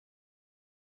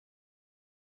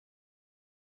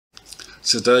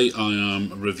Today I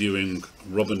am reviewing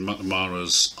Robin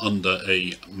McNamara's Under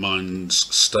a Mind's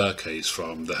Staircase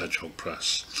from the Hedgehog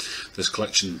Press. This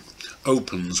collection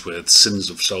opens with Sins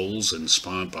of Souls,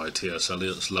 inspired by T.S.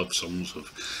 Eliot's love songs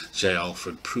of J.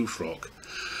 Alfred Prufrock.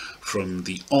 From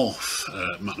the off,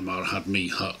 McNamara had me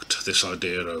hooked. This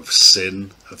idea of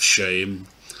sin, of shame,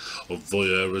 of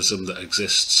voyeurism that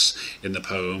exists in the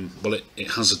poem, well,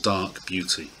 it has a dark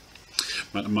beauty.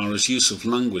 McNamara's use of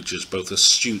language is both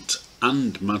astute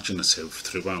and imaginative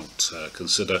throughout.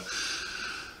 Consider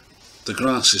the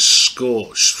grass is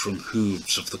scorched from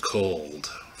hooves of the cold,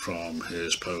 from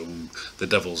his poem The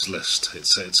Devil's List.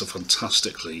 It's a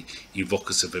fantastically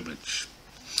evocative image.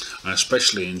 I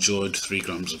especially enjoyed 3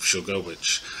 grams of sugar,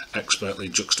 which expertly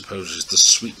juxtaposes the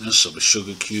sweetness of a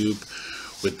sugar cube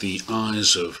with the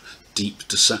eyes of deep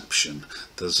deception.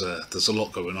 There's a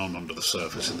lot going on under the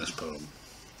surface in this poem.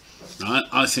 Now,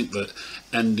 I think that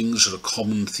endings are a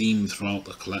common theme throughout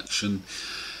the collection.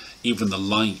 Even the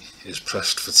light is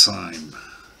pressed for time.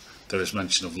 There is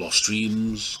mention of lost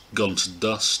dreams, gone to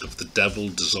dust, of the devil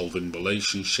dissolving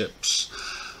relationships,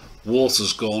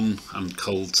 water's gone and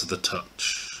cold to the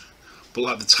touch. But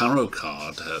like the tarot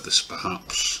card, this is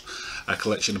perhaps a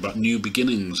collection about new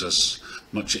beginnings as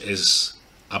much as it is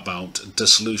about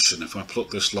dissolution. If I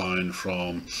pluck this line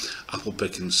from Apple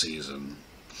Picking Season: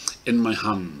 "In my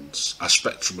hands, a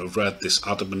spectrum of red, this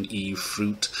Adam and Eve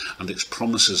fruit and its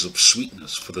promises of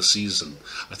sweetness for the season."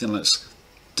 I think that's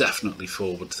definitely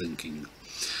forward thinking.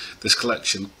 This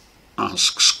collection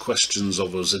asks questions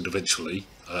of us individually,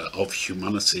 of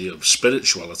humanity, of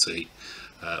spirituality,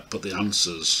 but the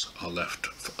answers are left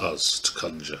for us to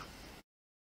conjure.